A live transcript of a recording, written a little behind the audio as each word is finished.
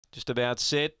Just about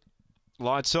set.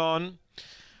 Lights on.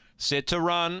 Set to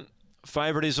run.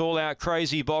 Favourite is All Out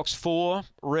Crazy, box 4.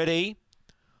 Ready.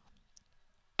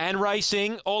 And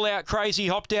racing. All Out Crazy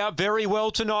hopped out very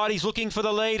well tonight. He's looking for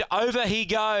the lead. Over he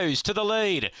goes to the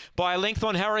lead by a length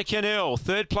on Hurricane Hill.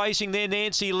 Third placing there,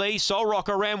 Nancy Lee. Soul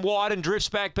Rocker ran wide and drifts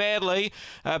back badly.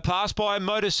 Passed by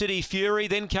Motor City Fury.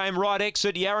 Then came right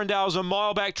exit. Yarrendale's a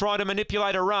mile back trying to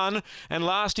manipulate a run. And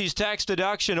last is Tax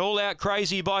Deduction. All Out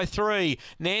Crazy by 3.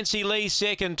 Nancy Lee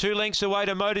second. 2 lengths away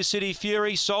to Motor City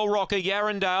Fury. Soul Rocker,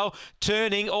 Yarrendale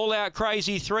turning. All Out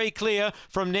Crazy 3 clear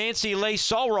from Nancy Lee.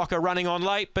 Soul Rocker running on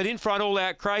late. But in front, All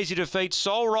Out Crazy defeats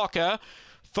Soul Rocker.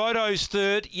 Photo's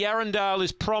third. Yarrendale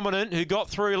is prominent, who got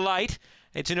through late.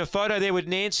 It's in a photo there with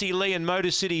Nancy Lee and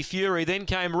Motor City Fury. Then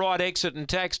came Right Exit and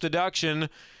Tax Deduction.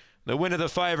 The winner, the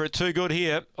favourite, too good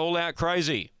here. All Out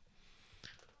Crazy.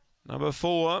 Number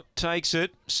 4 takes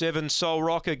it. 7 Soul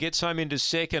Rocker gets home into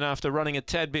second after running a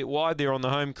tad bit wide there on the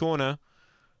home corner.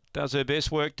 Does her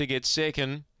best work to get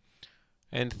second.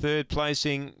 And third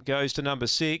placing goes to number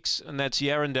 6, and that's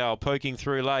Yarrendale poking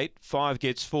through late. 5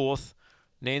 gets fourth,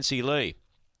 Nancy Lee.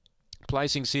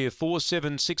 Placings here 4,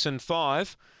 7, 6 and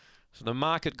 5. So the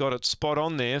market got it spot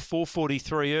on there.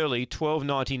 4.43 early,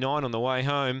 12.99 on the way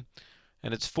home.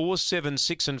 And it's 4, 7,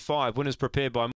 6 and 5. Winners prepared by